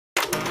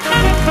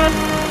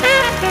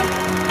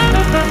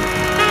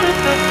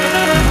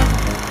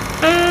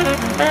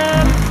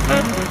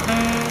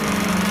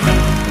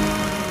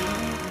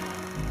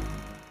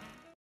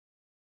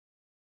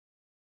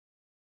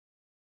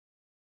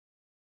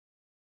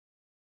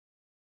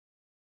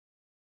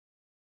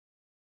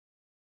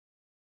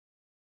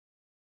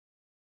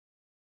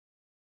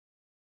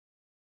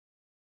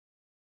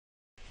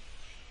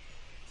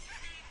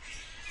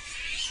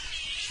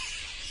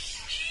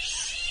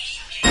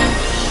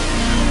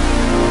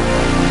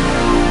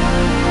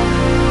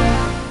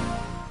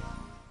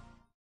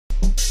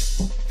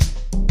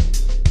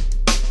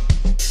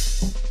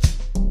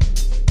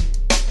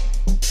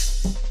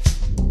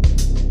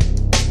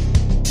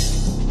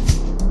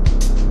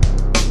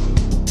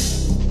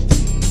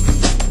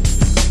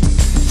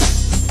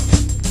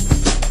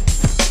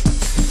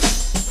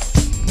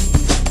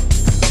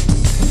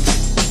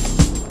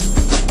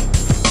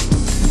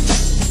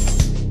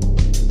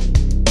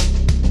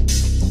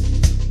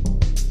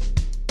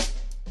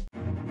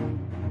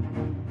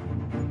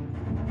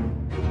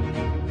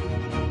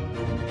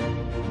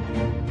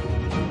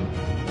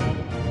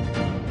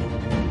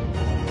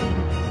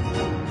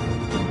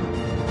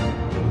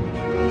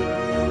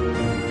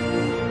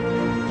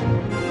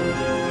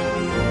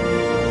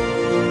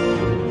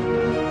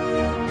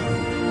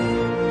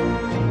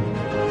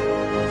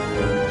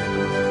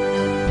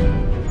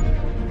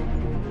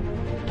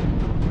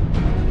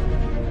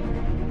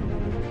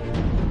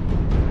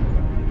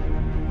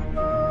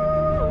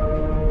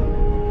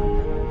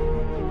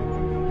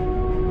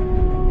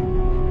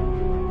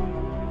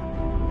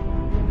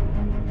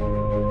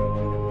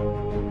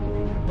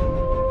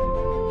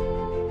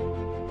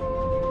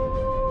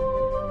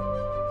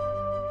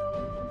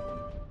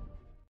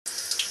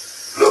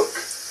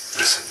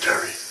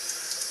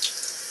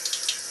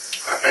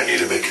I need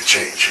to make a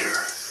change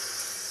here.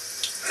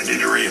 I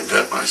need to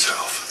reinvent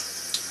myself.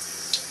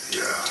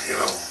 Yeah, you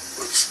know,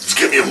 let's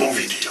get me a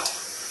movie deal.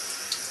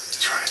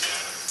 That's right.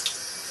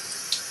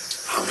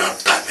 I'm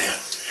not Batman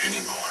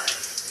anymore.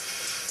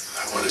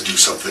 I want to do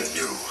something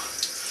new.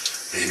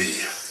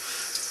 Maybe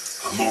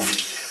a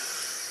movie.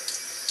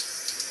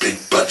 Big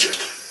budget.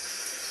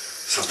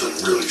 Something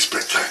really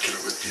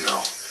spectacular with, you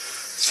know,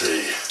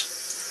 say,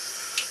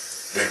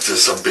 next to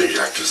some big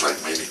actors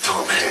like maybe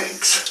Tom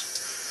Hanks.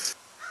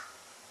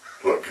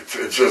 Look,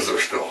 it says they're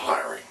still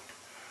hiring.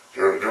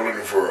 They're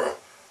looking for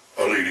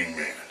a leading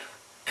man.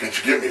 Can't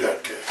you get me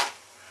that gig?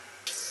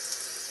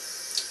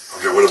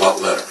 Okay, what about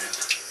Letterman?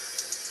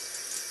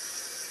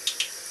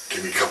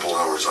 Give me a couple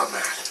hours on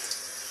that.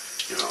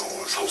 You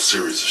know, this whole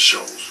series of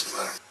shows with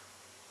Letterman.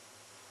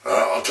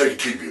 I'll take a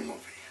TV movie.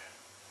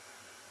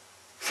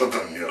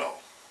 Something, you know,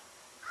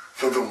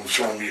 something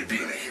showing me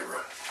being a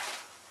hero.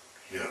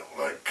 You know,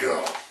 like,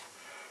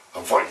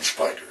 I'm fighting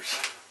spiders.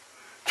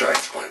 Giant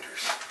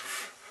spiders.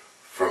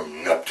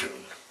 From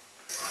Neptune.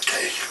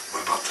 Okay,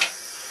 what about the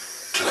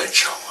Tonight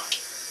Show?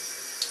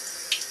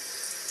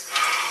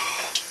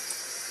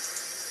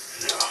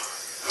 Yeah.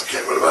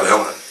 Okay, what about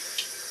Ellen?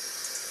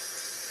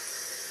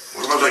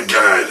 What about that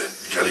guy that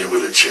got hit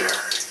with a chair?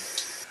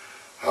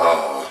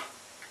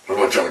 What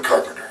about John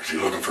Carpenter? Is he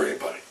looking for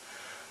anybody?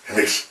 He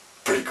makes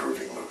pretty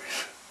groovy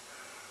movies.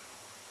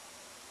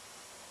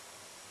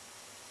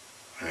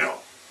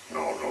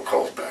 No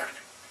calls back.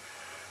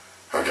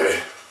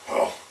 Okay,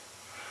 well,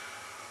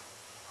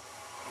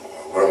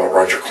 what about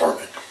Roger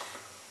Corman?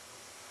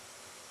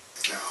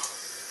 No.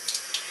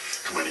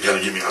 Come on, you gotta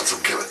get me on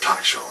some kind of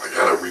talk show. I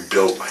gotta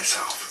rebuild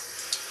myself.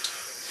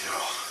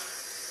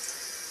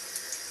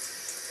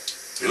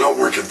 You know, you're not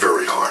working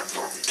very hard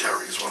for me,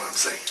 Terry, is what I'm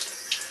saying.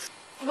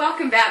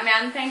 Welcome,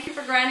 Batman. Thank you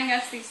for granting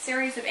us these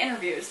series of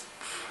interviews.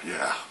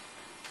 Yeah.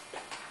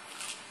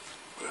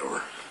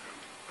 Whatever.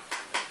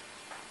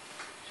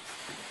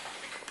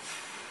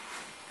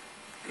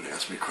 You're gonna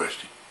ask me a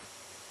question?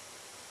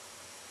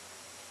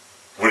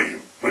 What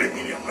do you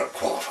mean I'm not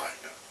qualified?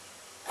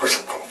 Of course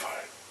I'm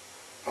qualified.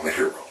 I'm a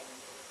hero.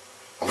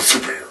 I'm a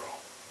superhero.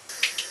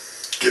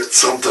 Get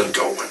something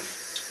going.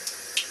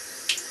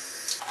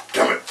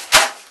 Damn it.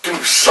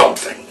 Do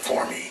something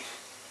for me.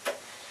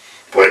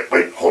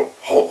 Wait, hold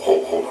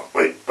on.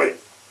 Wait.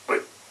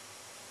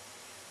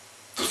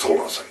 Just hold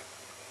on a second.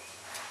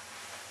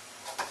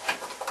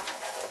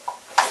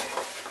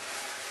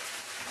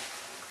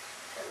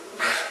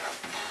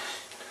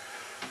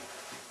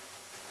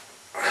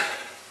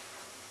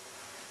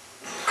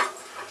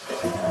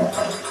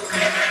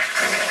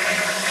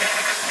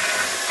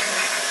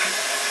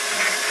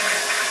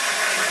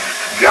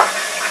 Yeah,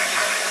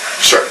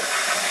 sure.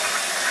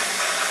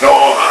 No,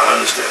 I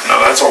understand. No,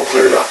 that's all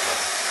cleared up.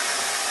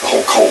 The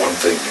whole Cohen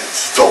thing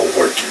is all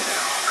working now.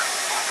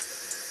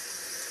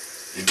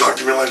 You talk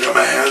to me like I'm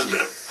a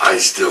has-been. I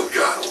still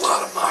got a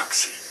lot of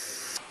moxie.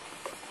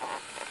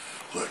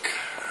 Look,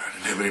 I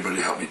didn't have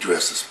anybody help me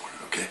dress this morning,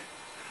 okay?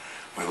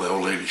 My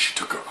old lady, she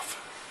took off.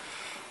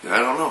 And I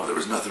don't know, there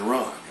was nothing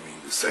wrong. I mean,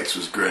 the sex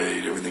was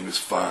great, everything was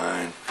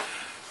fine.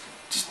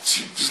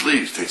 She just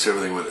leaves, takes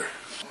everything with her.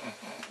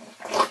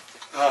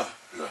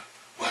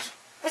 What?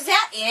 Was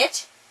that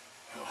it?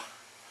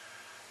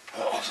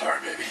 sorry,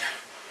 baby.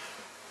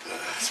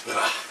 It's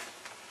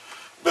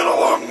been a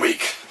long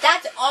week.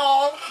 That's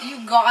all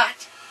you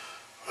got?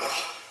 Well,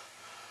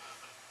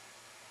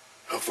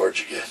 how far'd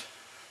you get?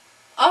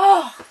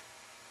 Oh.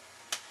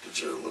 Did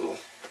you a little?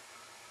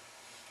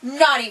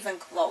 Not even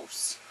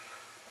close.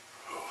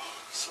 Oh,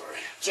 sorry.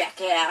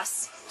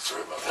 Jackass.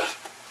 Sorry about that.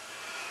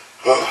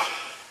 Oh.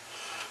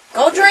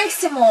 Go drink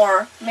some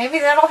more. Maybe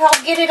that'll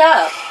help get it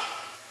up.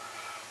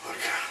 Look,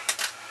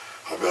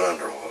 I've been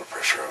under a lot of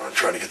pressure. I'm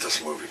trying to get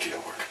this movie deal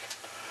working.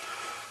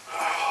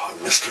 Oh,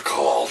 I missed a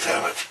call,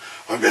 damn it.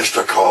 I missed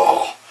a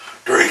call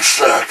during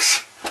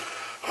sex.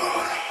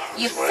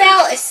 You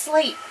fell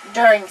asleep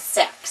during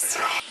sex.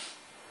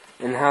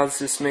 And how does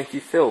this make you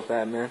feel,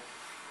 Batman?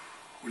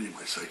 What are you,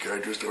 my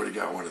psychiatrist? I already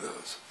got one of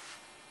those.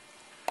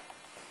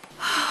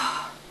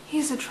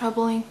 He's a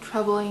troubling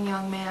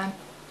young man.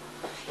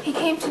 He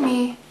came to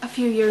me a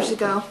few years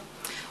ago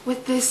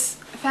with this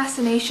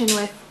fascination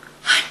with,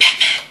 I'm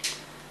Batman.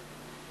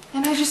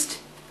 And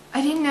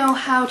I didn't know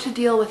how to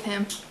deal with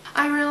him.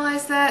 I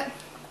realized that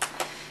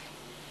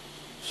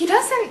he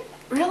doesn't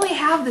really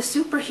have the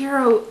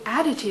superhero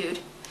attitude.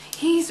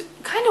 He's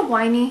kind of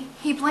whiny.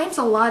 He blames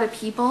a lot of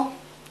people.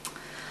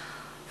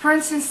 For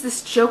instance,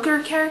 this Joker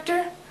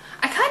character,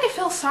 I kind of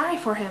feel sorry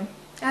for him,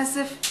 as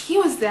if he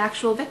was the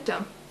actual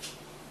victim.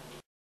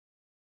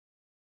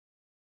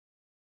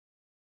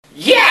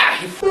 Yeah,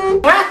 he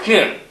whacked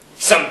him.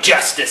 Some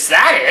justice,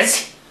 that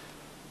is.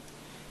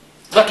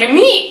 Look at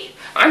me.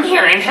 I'm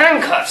here in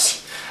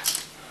handcuffs.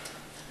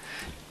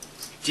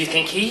 Do you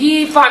think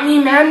he fought me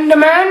man to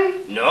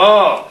man?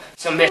 No.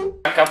 Some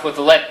bitch back up with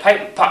a lead pipe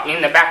and popped me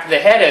in the back of the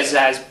head as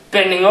I was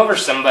bending over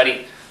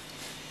somebody.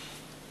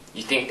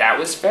 You think that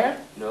was fair?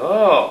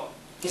 No.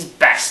 He's a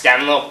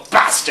backstabbing little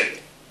bastard.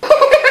 You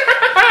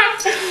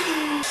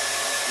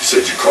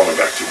said you'd call me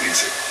back 2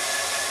 weeks ago.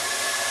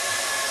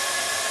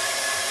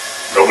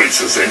 Nobody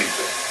says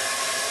anything.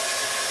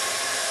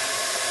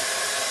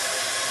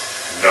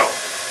 No.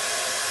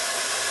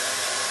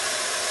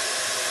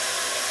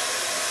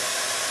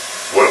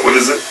 What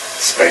is it?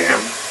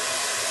 Spam?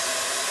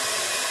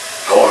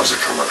 How long is the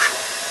commercial?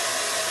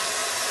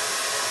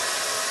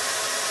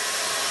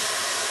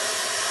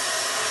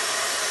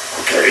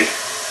 Okay.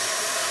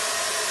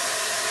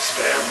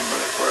 Spam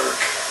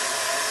network.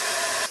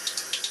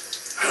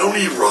 I don't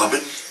need Robin.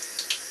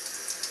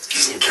 He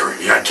doesn't carry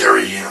me, I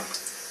carry him.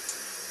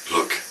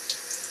 Look,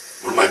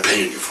 what am I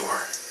paying you for?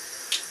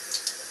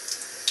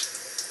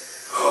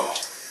 Oh,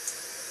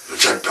 the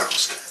check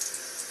bounced.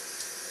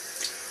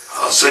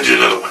 I'll send you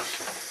another one.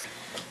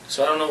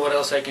 So I don't know what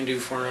else I can do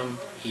for him.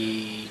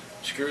 He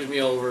screws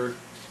me over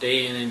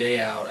day in and day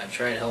out. I've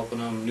tried helping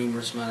him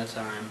numerous amount of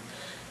time.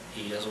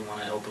 He doesn't want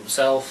to help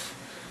himself.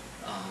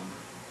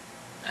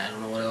 I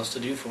don't know what else to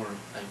do for him.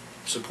 I've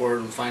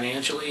supported him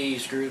financially. He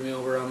screws me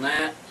over on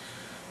that.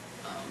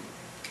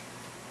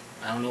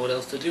 I don't know what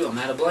else to do. I'm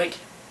at a blank.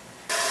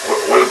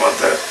 What about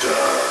that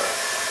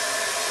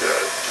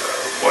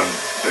one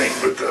thing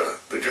with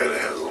the guy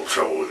that has a little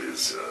trouble with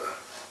his,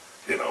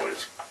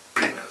 his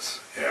penis?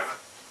 Yeah.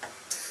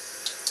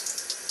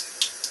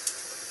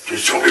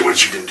 Just show me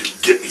what you can do.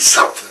 Get me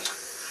something.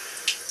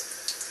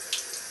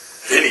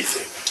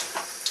 Anything.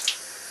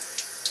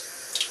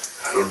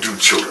 I don't do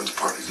children's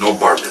parties. No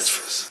bar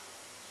mitzvahs.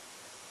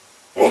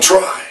 We'll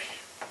try.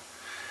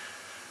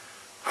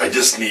 I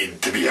just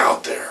need to be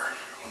out there.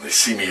 When they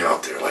see me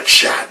out there, like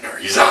Shatner,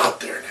 he's out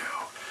there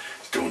now.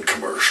 He's doing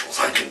commercials.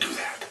 I can do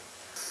that.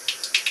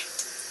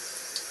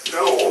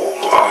 No,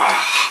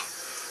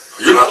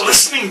 you're not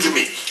listening to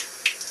me.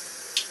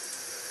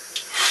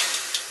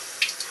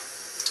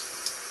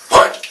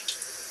 What?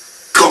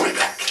 Call me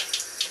back.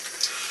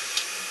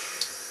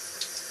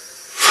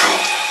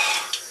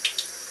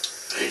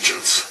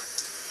 Agents.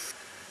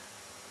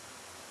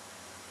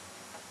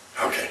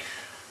 Okay.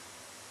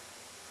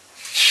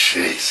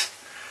 Jeez.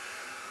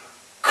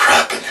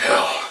 Crap in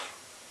hell.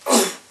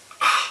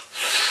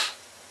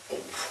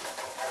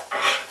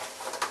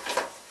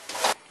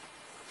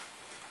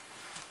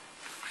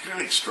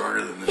 Anything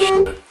stronger than this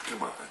shit?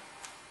 Come on.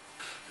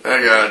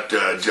 I got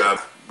a job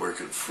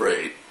working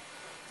freight.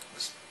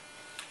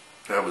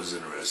 That was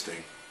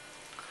interesting.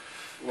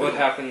 What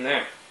happened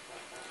there?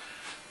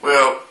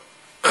 Well,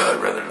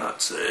 I'd rather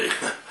not say.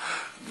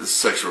 This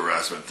sexual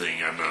harassment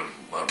thing, I'm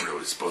not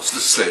really supposed to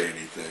say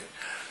anything.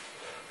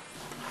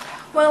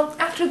 Well,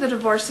 after the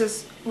divorce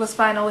was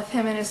final with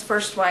him and his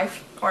first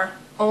wife, or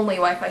only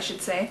wife I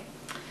should say,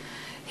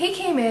 he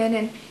came in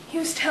and he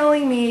was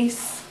telling me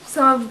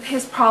some of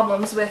his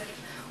problems with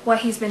what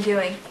he's been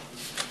doing.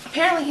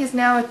 Apparently he's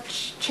now a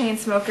chain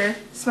smoker,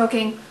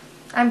 smoking,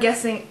 I'm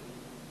guessing,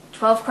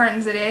 12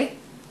 cartons a day.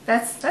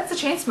 That's a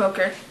chain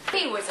smoker.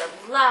 He was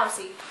a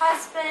lousy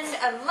husband,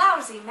 a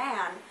lousy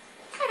man.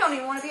 I don't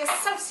even want to be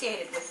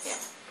associated with him.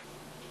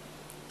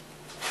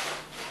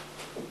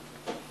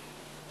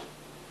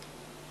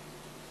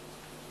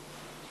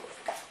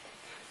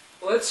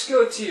 Let's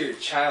go to your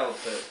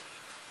childhood.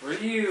 Were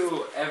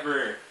you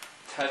ever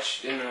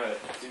touched in a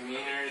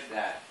demeanor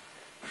that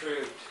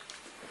proved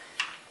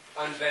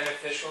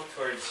unbeneficial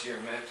towards your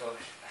mental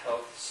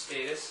health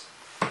status?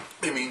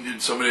 I mean,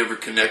 did somebody ever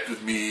connect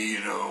with me,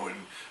 and,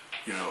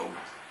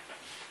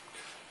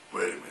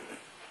 wait a minute.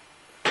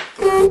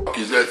 The f***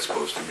 is that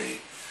supposed to mean?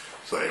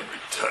 So I haven't been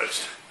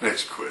touched.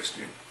 Next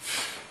question.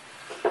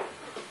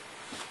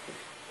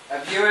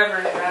 Have you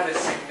ever had a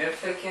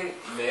significant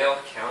male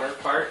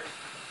counterpart?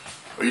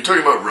 Are you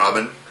talking about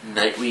Robin?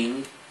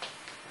 Nightwing?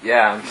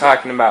 Yeah, I'm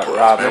talking about Well,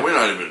 Robin. man, we're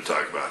not even going to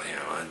talk about him.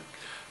 I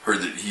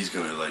heard that he's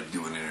going to,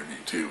 do an interview,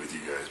 too, with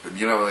you guys. But,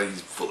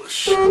 he's full of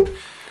shit.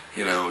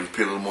 He paid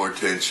a little more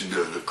attention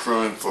to the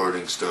crime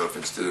farting stuff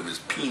instead of his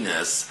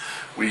penis.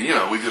 We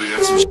could have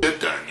got some shit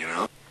done,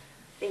 I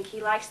think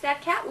he likes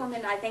that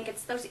Catwoman. I think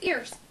it's those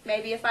ears.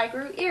 Maybe if I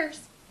grew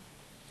ears,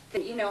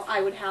 then,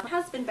 I would have my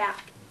husband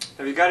back.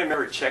 Have you got him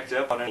ever checked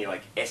up on any,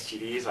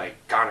 STDs, like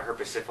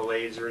gonorrhea,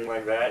 syphilis, or anything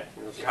like that?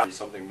 There's got to be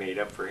something made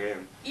up for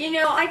him.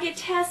 I get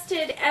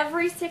tested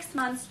every 6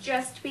 months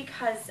just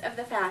because of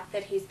the fact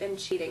that he's been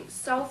cheating.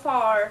 So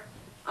far,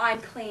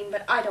 I'm clean,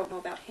 but I don't know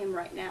about him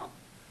right now.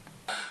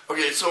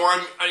 Okay, so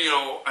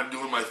I'm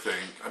doing my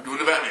thing. I'm doing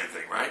the Batman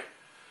thing, right?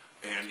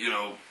 And,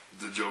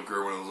 the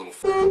Joker, one of those little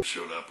f***s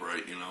showed up,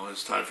 right?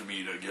 It's time for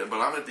me to get, but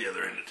I'm at the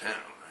other end of town,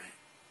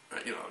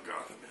 right? You know how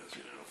Gotham is,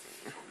 these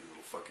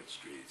little fucking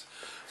streets.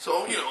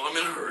 So, I'm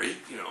in a hurry,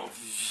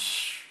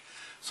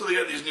 So they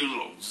got these new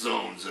little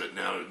zones that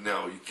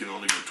now you can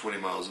only go 20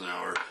 miles an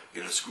hour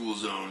in a school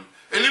zone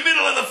in the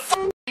middle of the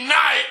fucking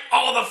night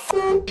all the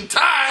fucking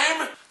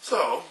time.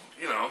 So,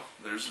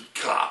 there's a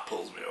cop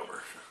pulls me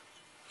over,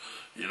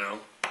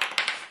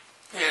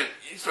 and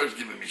he starts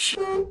giving me shit.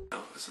 I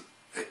said,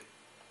 hey,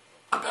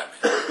 I'm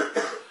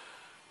Batman.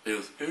 He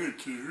goes, hey, I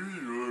can't hear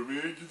you,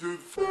 man. Get out of the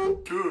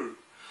fucking car.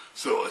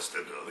 So I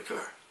stepped out of the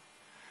car.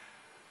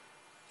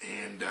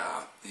 And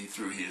he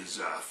threw his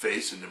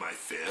face into my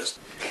fist.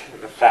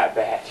 The fat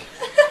bat.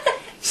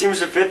 Seems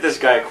to fit this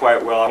guy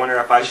quite well. I wonder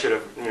if I should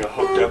have,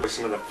 hooked up with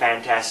some of the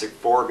Fantastic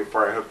Four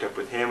before I hooked up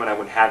with him, and I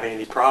wouldn't have any of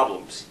these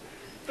problems.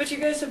 But you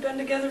guys have been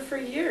together for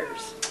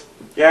years.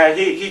 Yeah,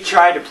 he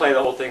tried to play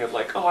the whole thing of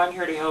oh, I'm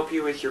here to help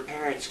you with your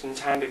parents in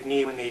time of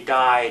need when they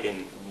died,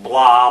 and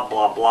blah,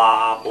 blah,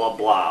 blah, blah,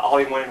 blah. All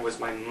he wanted was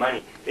my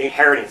money, the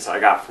inheritance I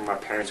got from my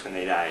parents when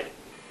they died.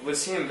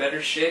 Was he in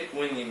better shape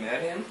when you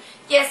met him?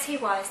 Yes, he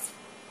was.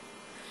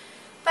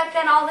 But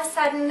then all of a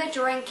sudden the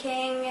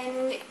drinking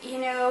and,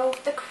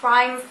 the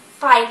crime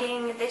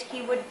fighting that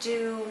he would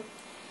do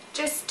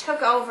just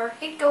took over.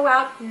 He'd go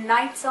out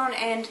nights on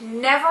end,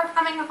 never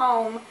coming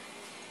home.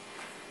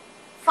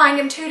 Find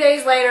him 2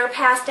 days later,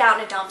 passed out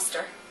in a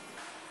dumpster.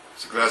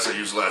 It's the glass I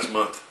used last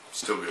month.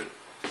 Still good.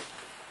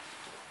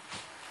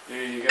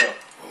 There you go.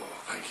 Oh,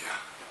 thank you.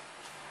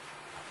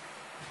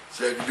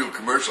 See, I can do a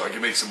commercial. I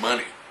can make some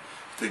money.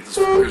 Think this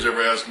fucker's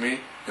ever asked me?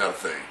 Not a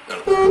thing. Not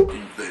a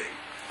fucking thing.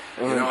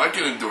 I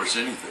can endorse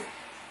anything.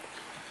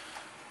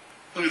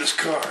 Look at this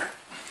car.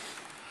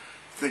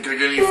 Think I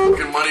get any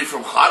fucking money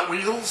from Hot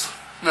Wheels?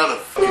 Not a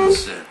fucking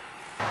cent.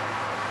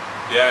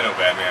 Yeah, I know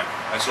Batman.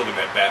 I sold him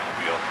that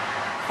Batmobile.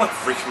 What a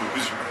freaking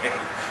loser, man.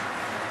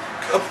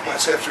 A couple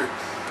months after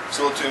I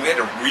sold it to him, he had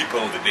to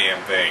repo the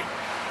damn thing.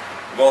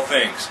 Of all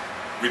things,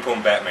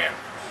 repoing Batman.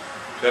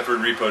 So after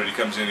he repoed it, he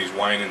comes in, he's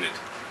whining it.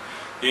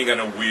 He ain't got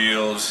no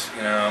wheels,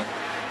 He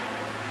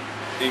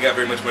ain't got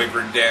very much money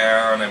for it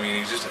down. I mean,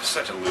 he's just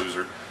such a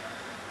loser.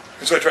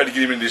 And so I tried to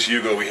get him into this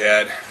Yugo we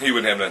had. He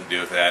wouldn't have nothing to do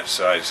with that.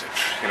 So I said,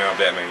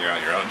 Batman, you're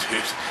on your own,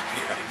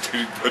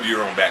 dude. Go do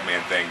your own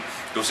Batman thing.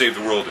 Go save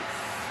the world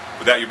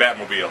without your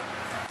Batmobile.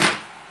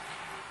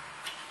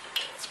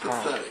 It's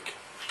pathetic.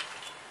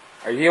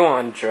 Are you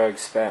on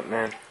drugs,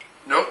 Batman?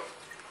 Nope.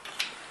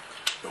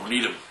 Don't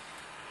need them.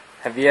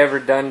 Have you ever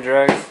done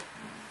drugs?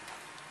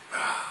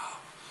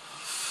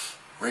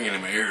 Ringing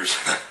in my ears.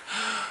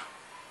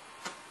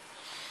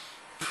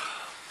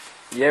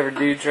 You ever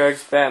do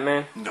drugs,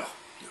 Batman? No.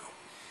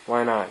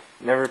 Why not?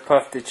 Never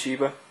puffed a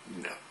Chiba?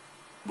 No.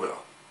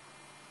 Well,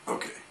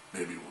 okay,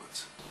 maybe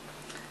once.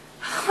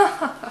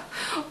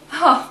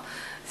 Oh,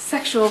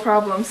 sexual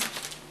problems.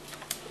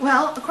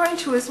 Well, according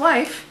to his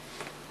wife,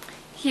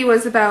 he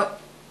was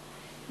about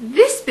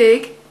this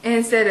big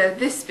instead of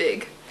this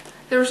big.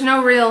 There was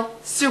no real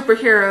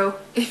superhero,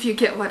 if you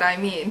get what I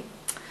mean.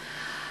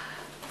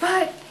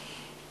 But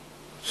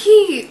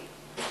he,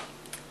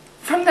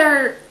 from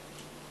their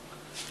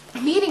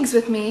meetings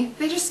with me,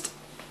 they just,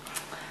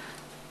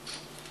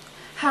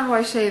 how do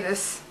I say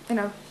this in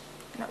a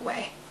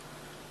way?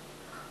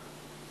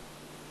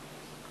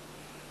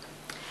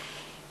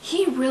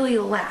 He really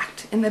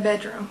lacked in the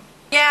bedroom.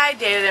 Yeah, I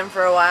dated him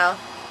for a while.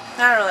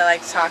 I don't really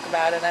like to talk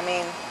about it. I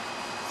mean,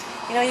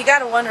 you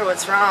gotta wonder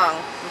what's wrong.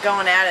 You're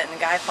going at it and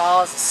the guy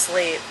falls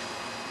asleep.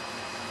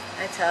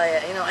 I tell you,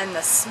 and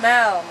the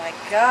smell, my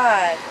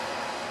God.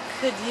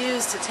 Could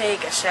use to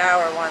take a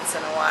shower once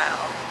in a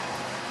while.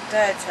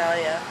 Did I tell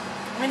you?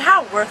 I mean,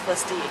 how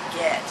worthless do you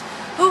get?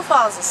 Who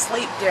falls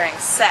asleep during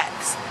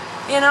sex?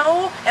 Am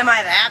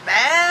I that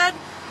bad?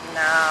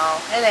 No,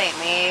 it ain't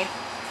me.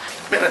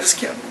 Man, I just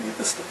can't believe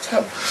this.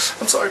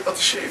 I'm sorry about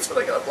the shades, but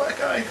I got a black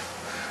eye.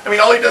 I mean,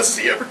 all he does is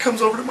he ever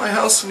comes over to my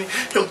house and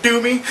he'll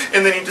do me,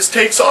 and then he just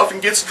takes off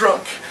and gets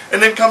drunk,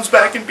 and then comes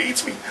back and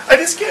beats me. I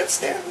just can't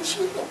stand this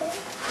shit no more.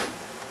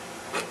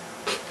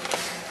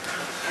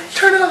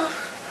 Turn it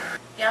off.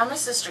 Yeah, my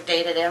sister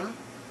dated him.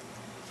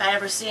 If I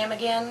ever see him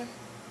again.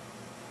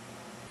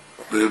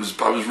 But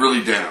I was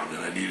really down, and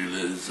I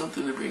needed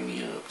something to bring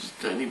me up, just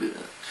a tiny bit.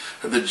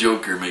 And the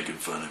Joker making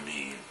fun of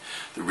me, and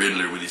the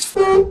Riddler with his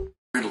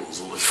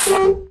riddles all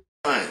the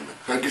time.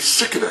 I get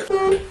sick of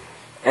that.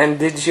 And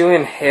did you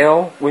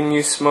inhale when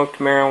you smoked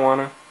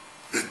marijuana?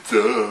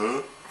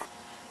 Duh.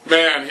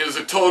 Man, he was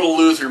a total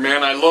loser,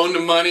 man. I loaned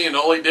him money, and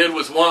all he did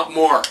was want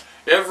more.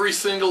 Every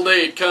single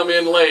day he'd come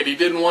in late. He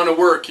didn't want to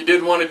work. He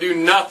didn't want to do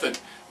nothing.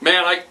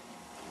 Man, I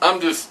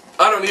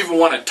don't even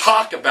want to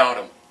talk about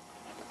him.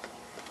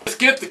 Just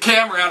get the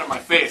camera out of my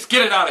face.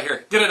 Get it out of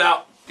here. Get it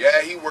out.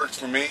 Yeah, he works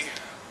for me.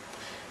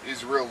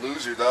 He's a real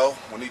loser, though.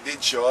 When he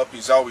did show up,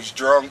 he's always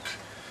drunk.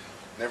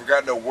 Never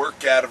got no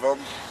work out of him.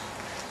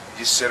 He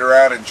just sit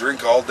around and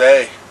drink all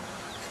day.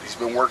 He's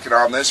been working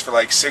on this for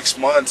like 6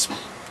 months. You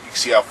can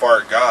see how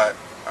far it got.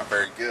 Not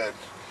very good.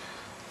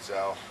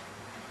 So,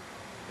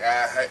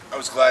 yeah, I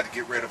was glad to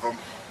get rid of him.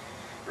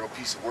 Real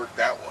piece of work,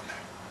 that one.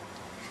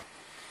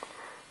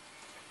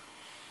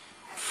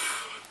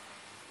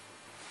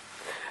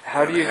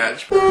 How do you...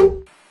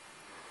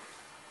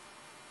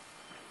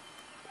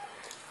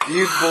 Do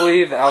you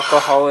believe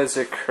alcohol is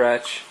a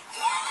crutch?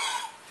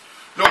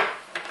 No.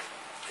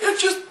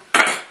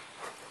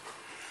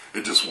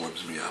 It just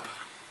warms me up.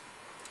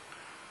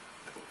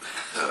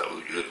 That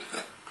was good.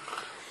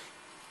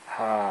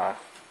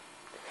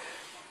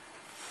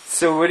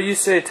 So what do you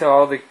say to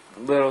all the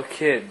little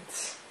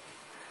kids?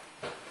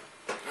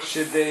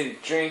 Should they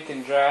drink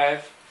and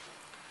drive?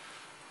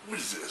 What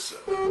is this?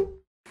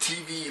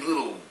 TV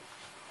little...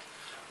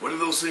 What are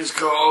those things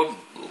called?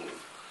 Little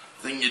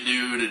thing you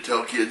do to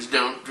tell kids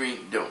don't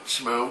drink, don't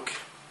smoke.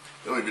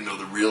 They don't even know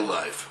the real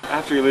life.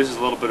 After he loses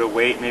a little bit of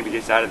weight, maybe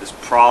gets out of this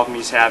problem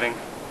he's having,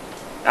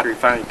 after he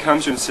finally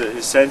comes to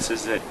his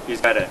senses that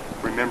he's got to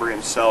remember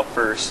himself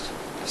first,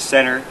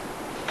 center,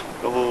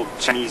 the whole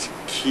Chinese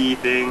key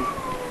thing,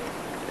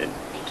 and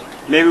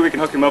maybe we can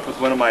hook him up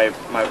with one of my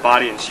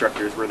body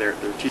instructors where they're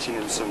teaching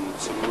him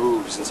some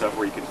moves and stuff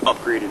where he can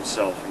upgrade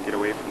himself and get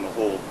away from the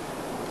whole,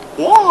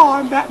 whoa,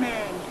 I'm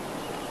Batman.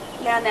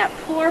 Now that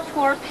poor,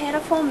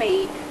 pitiful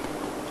me.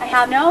 I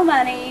have no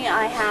money,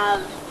 I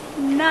have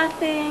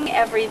nothing,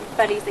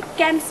 everybody's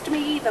against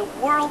me, the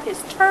world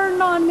has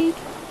turned on me.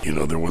 You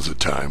know, there was a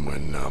time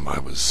when I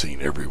was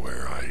seen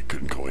everywhere. I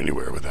couldn't go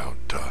anywhere without,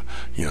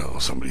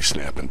 somebody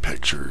snapping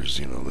pictures.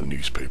 You know, the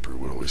newspaper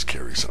would always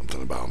carry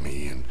something about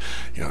me, and,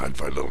 I'd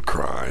fight a little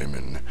crime,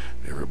 and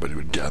everybody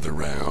would gather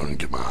around and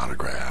get my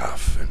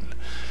autograph, and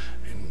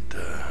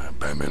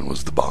Batman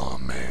was the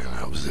bomb, man.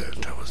 That was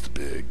it. That was the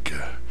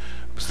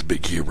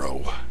big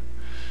hero.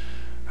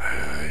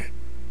 I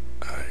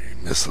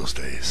miss those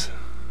days.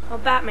 Well,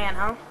 Batman,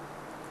 huh?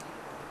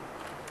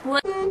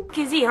 What the f***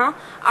 is he, huh?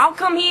 How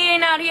come he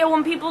ain't out here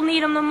when people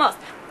need him the most?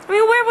 I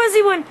mean, where was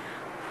he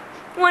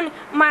when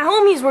my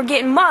homies were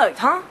getting mugged,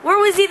 huh? Where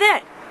was he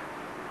then?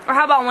 Or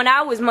how about when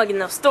I was mugging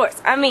those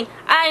stores? I mean,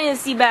 I didn't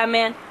see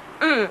Batman.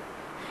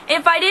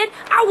 If I did,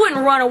 I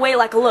wouldn't run away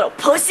like a little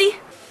pussy.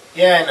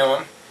 Yeah, I know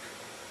him.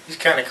 He's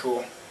kind of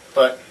cool,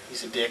 but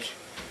he's a dick.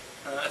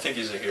 I think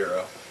he's a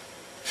hero.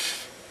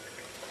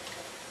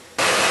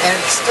 And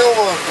it still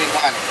owes me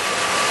money.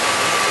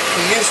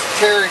 He used to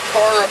carry a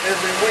car up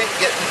every week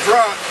getting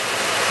drunk.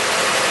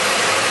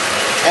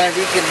 And if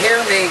he can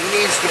hear me, he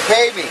needs to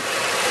pay me.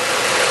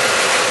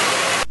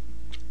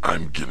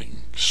 I'm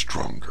getting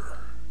stronger.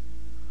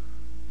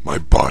 My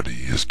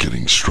body is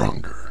getting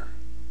stronger.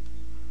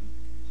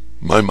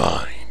 My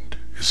mind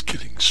is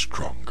getting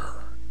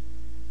stronger.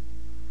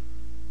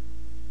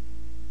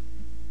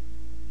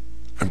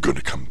 I'm going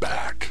to come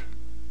back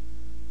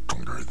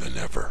stronger than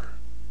ever.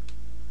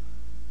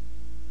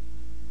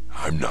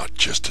 I'm not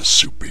just a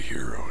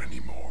superhero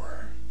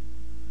anymore.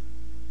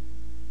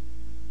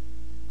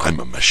 I'm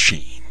a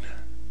machine.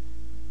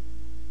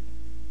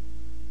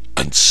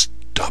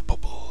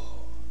 Unstoppable.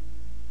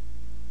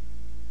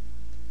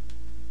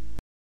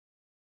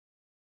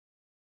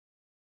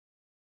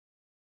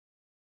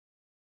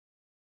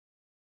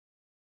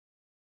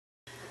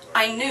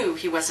 I knew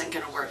he wasn't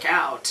going to work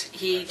out.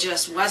 He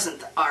just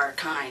wasn't our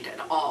kind at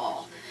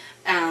all.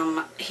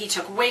 He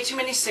took way too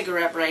many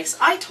cigarette breaks.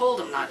 I told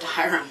him not to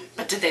hire him,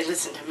 but did they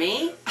listen to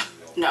me?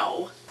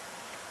 No.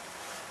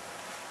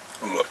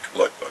 Look.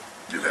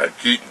 You've had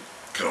Keaton,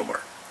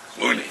 Kilmer,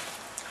 Looney,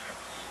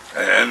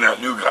 and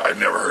that new guy I've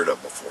never heard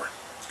of before.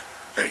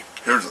 Hey,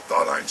 here's a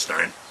thought,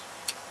 Einstein.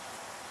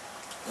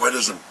 Why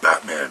doesn't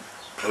Batman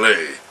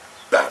play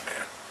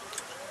Batman?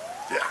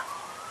 Yeah.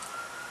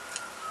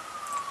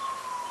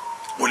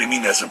 What do you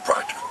mean that's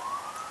impractical?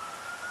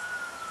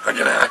 I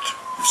can act.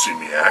 You've seen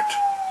me act.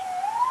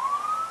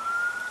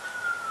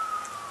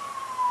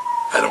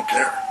 I don't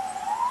care.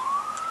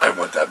 I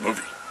want that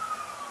movie.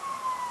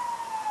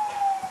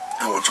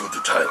 And what's with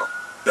the title?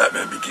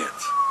 Batman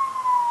Begins.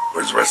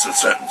 Where's the rest of the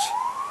sentence?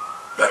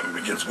 Batman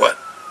Begins what?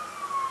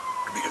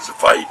 He begins to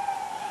fight,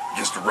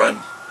 begins to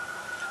run,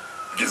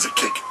 begins to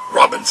kick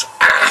Robin's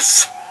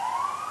ass.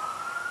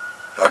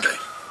 Okay.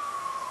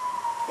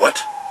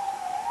 What?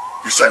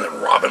 You're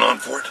signing Robin on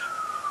for it?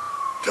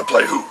 To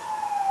play who?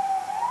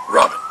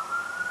 Robin.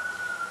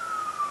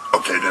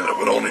 Okay, then it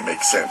would only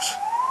make sense.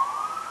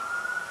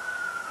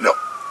 No.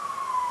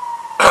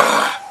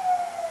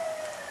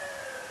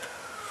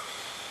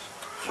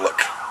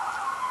 Look.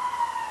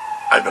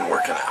 I've been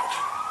working out.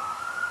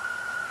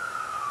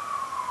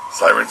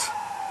 Sirens?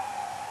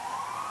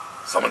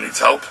 Someone needs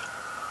help?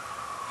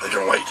 They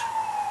can wait.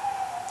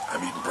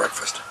 I'm eating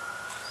breakfast.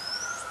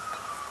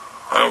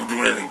 I don't do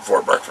anything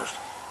before breakfast.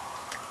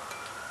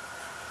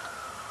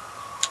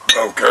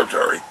 I'll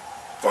Terry,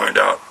 find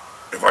out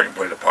if I can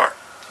play the part.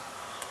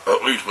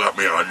 At least let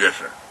me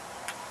audition.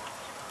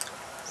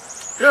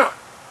 Yeah.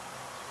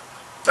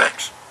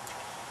 Thanks.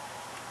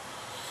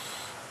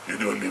 You're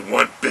doing me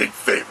one big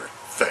favor.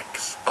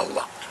 Thanks a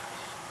lot.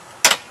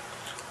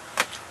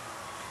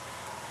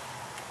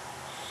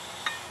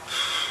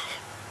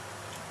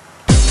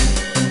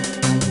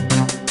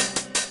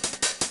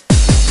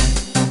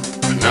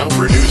 And now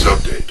for a news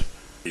update.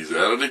 He's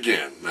at it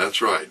again.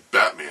 That's right.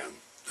 Batman,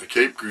 the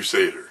Cape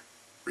Crusader,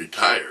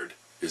 retired,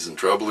 is in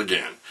trouble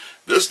again.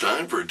 This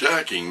time for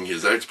attacking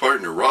his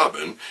ex-partner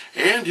Robin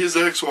and his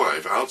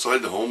ex-wife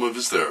outside the home of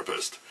his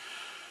therapist.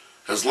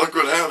 As luck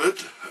would have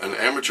it, an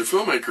amateur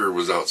filmmaker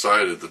was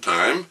outside at the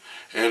time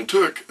and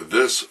took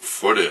this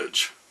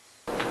footage.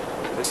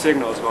 The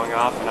signal is going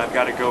off and I've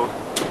got to go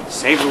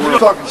save the world. You're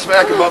talking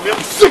smack about me.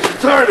 I'm sick and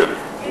tired of it.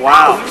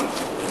 Wow.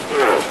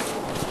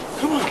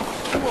 Come on.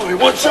 Come on. You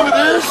want some of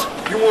this?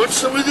 You want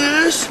some of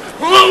this?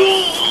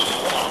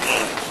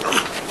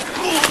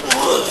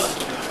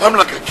 I'm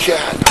like a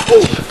cat.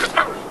 Oh.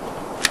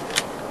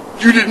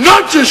 You did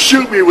not just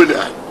shoot me with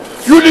that.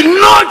 You did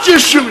not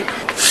just shoot me.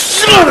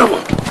 Son of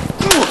a...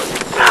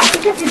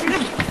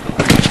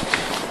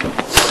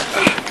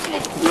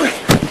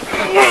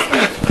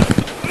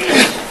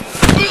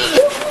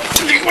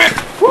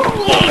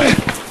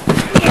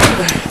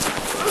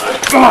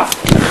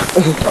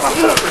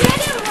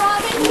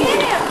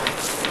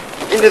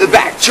 Into the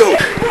back, choke.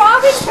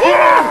 Robin,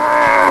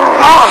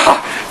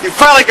 You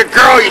fight like a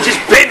girl, you just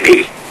bit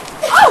me.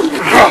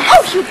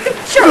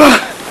 sure.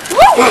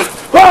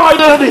 Oh, my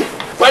daddy!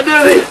 My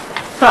daddy!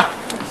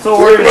 So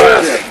where's my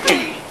mask?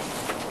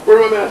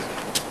 Where's my mask?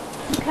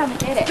 Come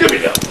get it. Give me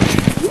that.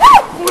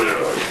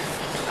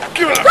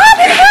 Give it up.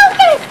 Robin, help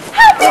me!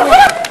 Help me!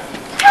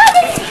 Help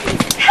me!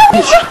 Help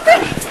me!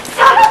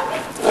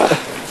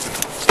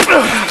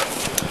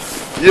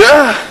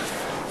 Yeah?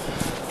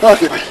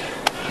 Okay, wait.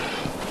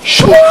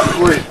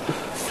 Wait.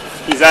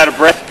 He's out of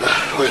breath.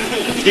 Wait.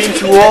 He's getting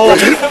too old.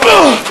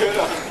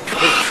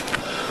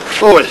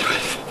 Oh, wait.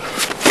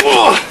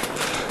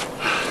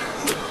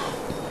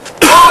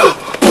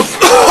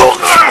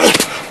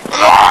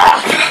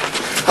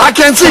 I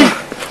can't see.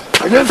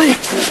 I can't see.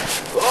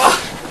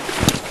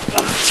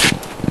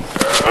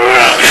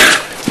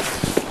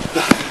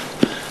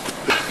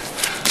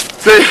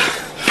 See,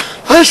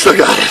 I still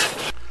got it.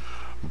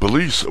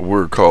 Police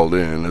were called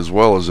in, as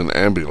well as an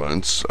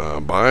ambulance,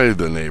 by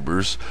the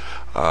neighbors.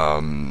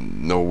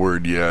 No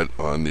word yet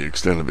on the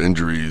extent of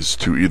injuries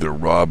to either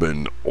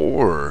Robin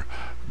or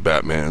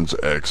Batman's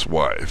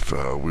ex-wife.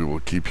 We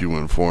will keep you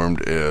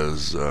informed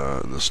as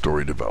the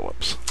story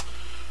develops.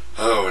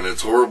 Oh, and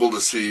it's horrible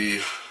to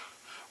see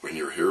when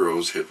your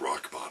heroes hit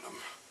rock bottom.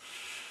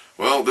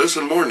 Well, this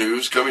and more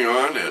news coming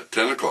on at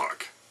 10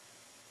 o'clock.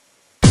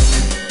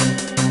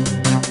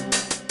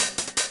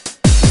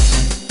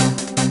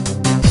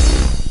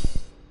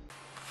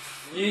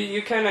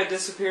 You kind of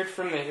disappeared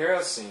from the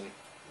hero scene.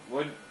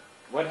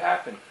 What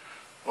happened?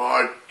 Well,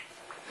 I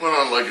went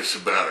on like a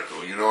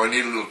sabbatical. You know, I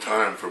need a little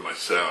time for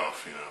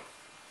myself, you know.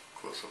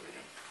 Close up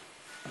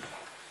again.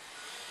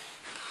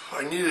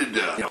 I needed,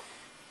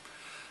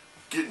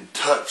 get in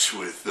touch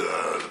with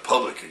the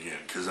public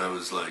again, because I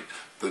was like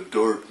the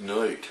Dark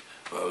Knight.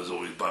 I was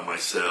always by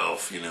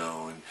myself, you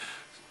know, and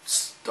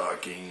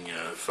stalking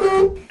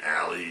fucking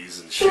alleys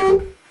and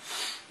shit.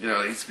 You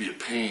know, it used to be a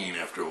pain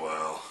after a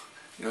while.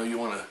 You know, you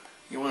want to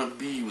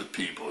be with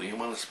people. You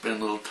want to spend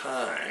a little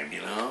time,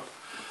 you know.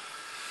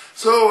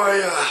 So I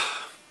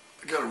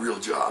got a real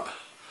job.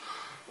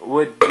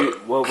 What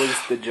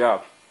was the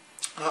job?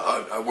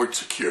 I worked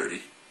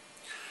security.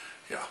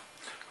 Yeah.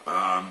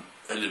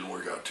 It didn't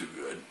work out too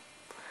good.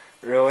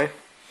 Really?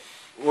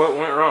 What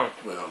went wrong?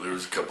 Well, there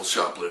was a couple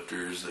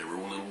shoplifters. They were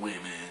little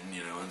women,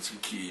 you know, and some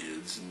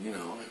kids, and you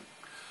know,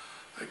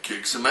 I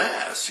kicked some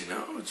ass. You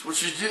know, it's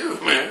what you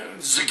do, man.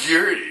 It's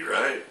security,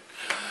 right?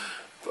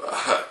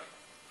 But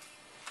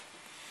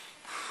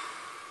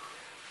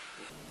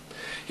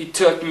He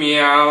took me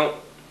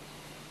out.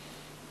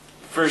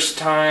 First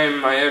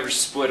time I ever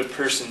split a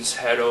person's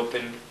head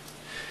open.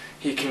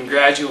 He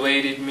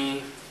congratulated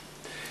me.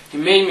 He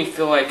made me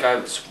feel like I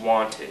was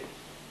wanted.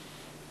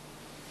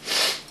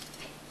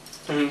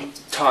 And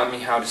taught me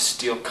how to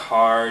steal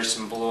cars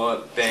and blow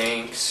up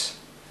banks.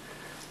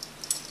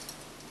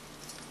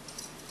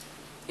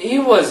 He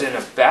wasn't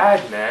a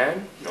bad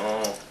man.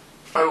 No.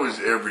 I was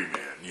every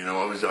man, you know.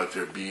 I was out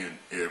there being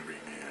every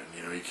man.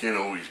 You know, you can't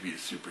always be a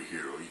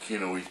superhero. You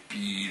can't always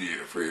be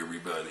there for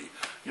everybody.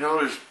 You know,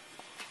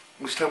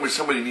 there's time when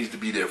somebody needs to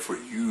be there for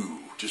you,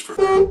 just for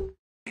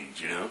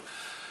change, you know.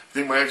 You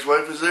think my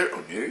ex-wife is there?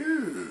 Oh,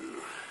 no.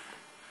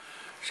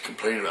 She's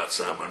complaining about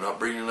something. I'm not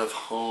bringing enough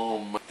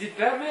home. Did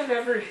Batman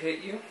ever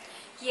hit you?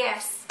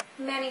 Yes,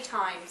 many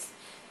times.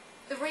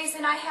 The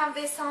reason I have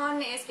this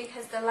on is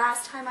because the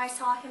last time I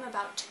saw him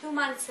about 2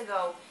 months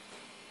ago,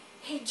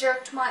 he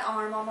jerked my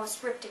arm,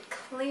 almost ripped it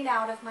clean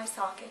out of my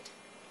socket.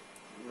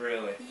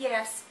 Really?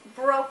 Yes,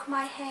 broke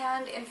my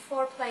hand in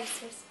 4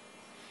 places.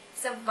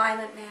 He's a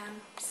violent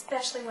man,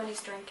 especially when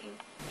he's drinking.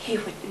 He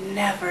would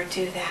never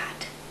do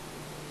that.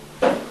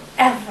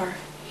 Ever.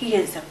 He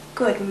is a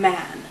good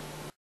man.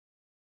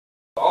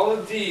 All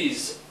of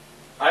these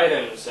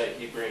items that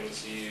he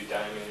brings you,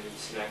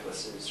 diamonds,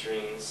 necklaces,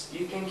 rings, do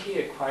you think he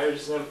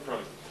acquires them from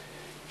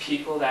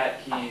people that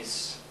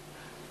he's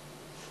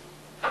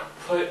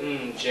put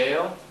in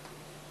jail?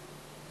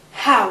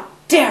 How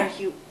dare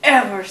you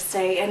ever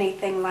say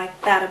anything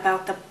like that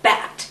about the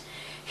Bat?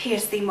 He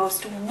is the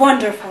most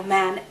wonderful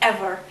man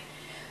ever.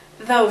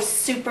 Those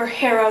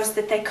superheroes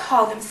that they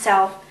call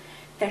themselves,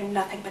 they're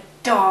nothing but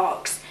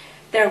dogs.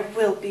 There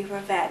will be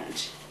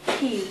revenge.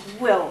 He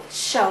will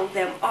show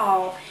them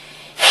all.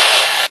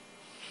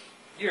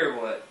 You're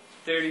what,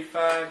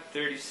 35,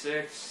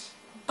 36?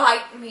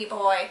 Bite me,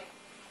 boy.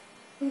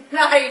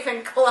 Not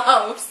even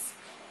close.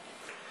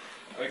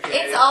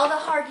 Okay. It's all the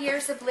hard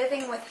years of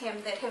living with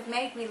him that have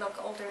made me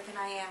look older than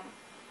I am.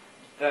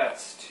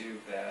 That's too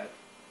bad.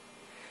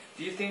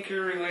 Do you think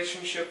your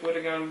relationship would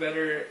have gone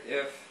better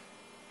if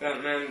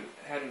Batman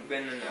hadn't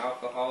been an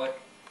alcoholic?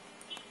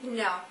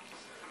 No.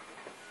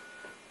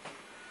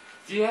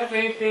 Do you have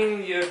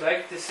anything you'd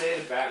like to say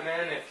to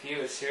Batman if he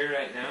was here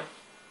right now?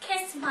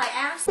 Kiss my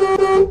ass.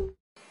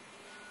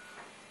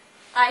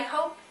 I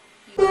hope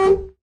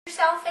you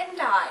yourself and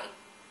die.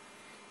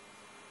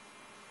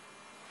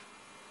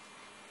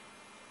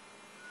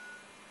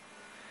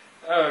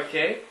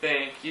 Okay,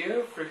 thank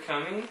you for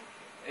coming.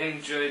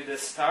 Enjoyed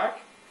this talk.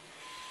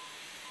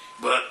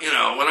 But, you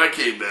know, when I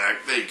came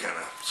back, they kind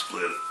of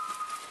split it.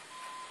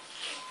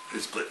 They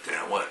split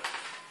down. What?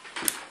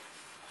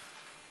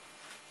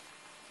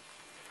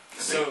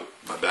 So,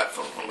 my bat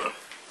phone, hold on.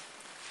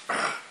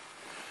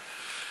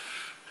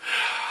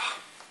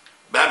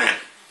 Batman.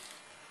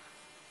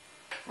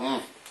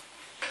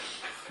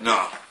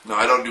 No,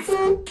 I don't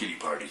do kitty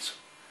parties.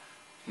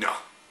 No.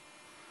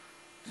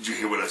 Did you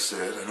hear what I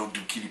said? I don't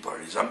do kitty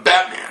parties. I'm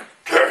Batman.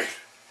 Terry.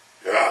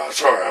 Yeah,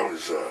 sorry, I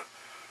was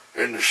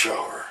in the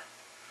shower.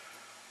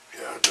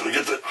 Yeah, did I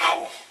get the...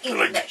 Oh, in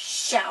the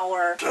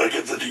shower. Did I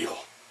get the deal?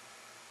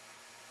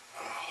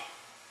 Oh,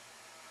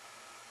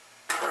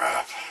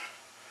 crap.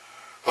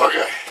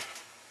 Okay.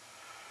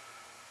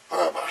 All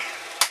right, bye.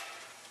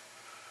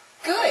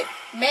 Good.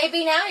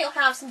 Maybe now you'll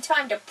have some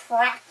time to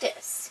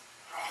practice.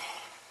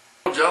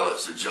 I'm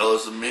jealous. They're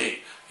jealous of me,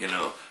 you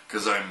know,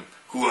 because I'm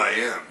who I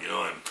am. You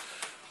know, I'm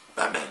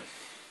Batman.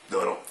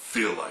 Though I don't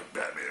feel like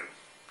Batman.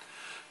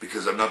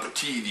 Because I'm not the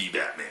TV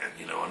Batman,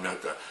 you know. I'm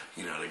not the,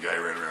 you know, the guy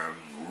running around,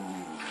 you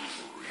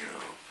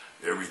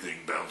know,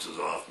 everything bounces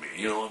off me.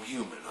 You know, I'm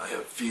human. I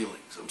have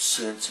feelings. I'm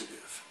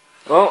sensitive.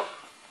 Well,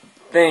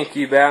 thank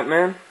you,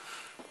 Batman.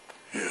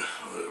 Yeah,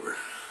 whatever.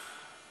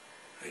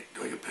 Hey,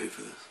 do I get paid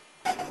for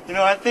this? You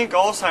know, I think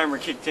Alzheimer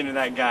kicked into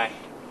that guy.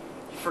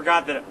 He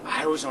forgot that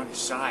I was on his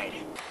side.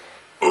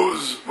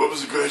 What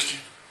was the question?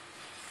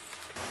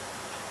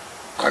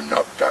 I'm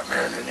not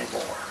Batman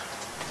anymore.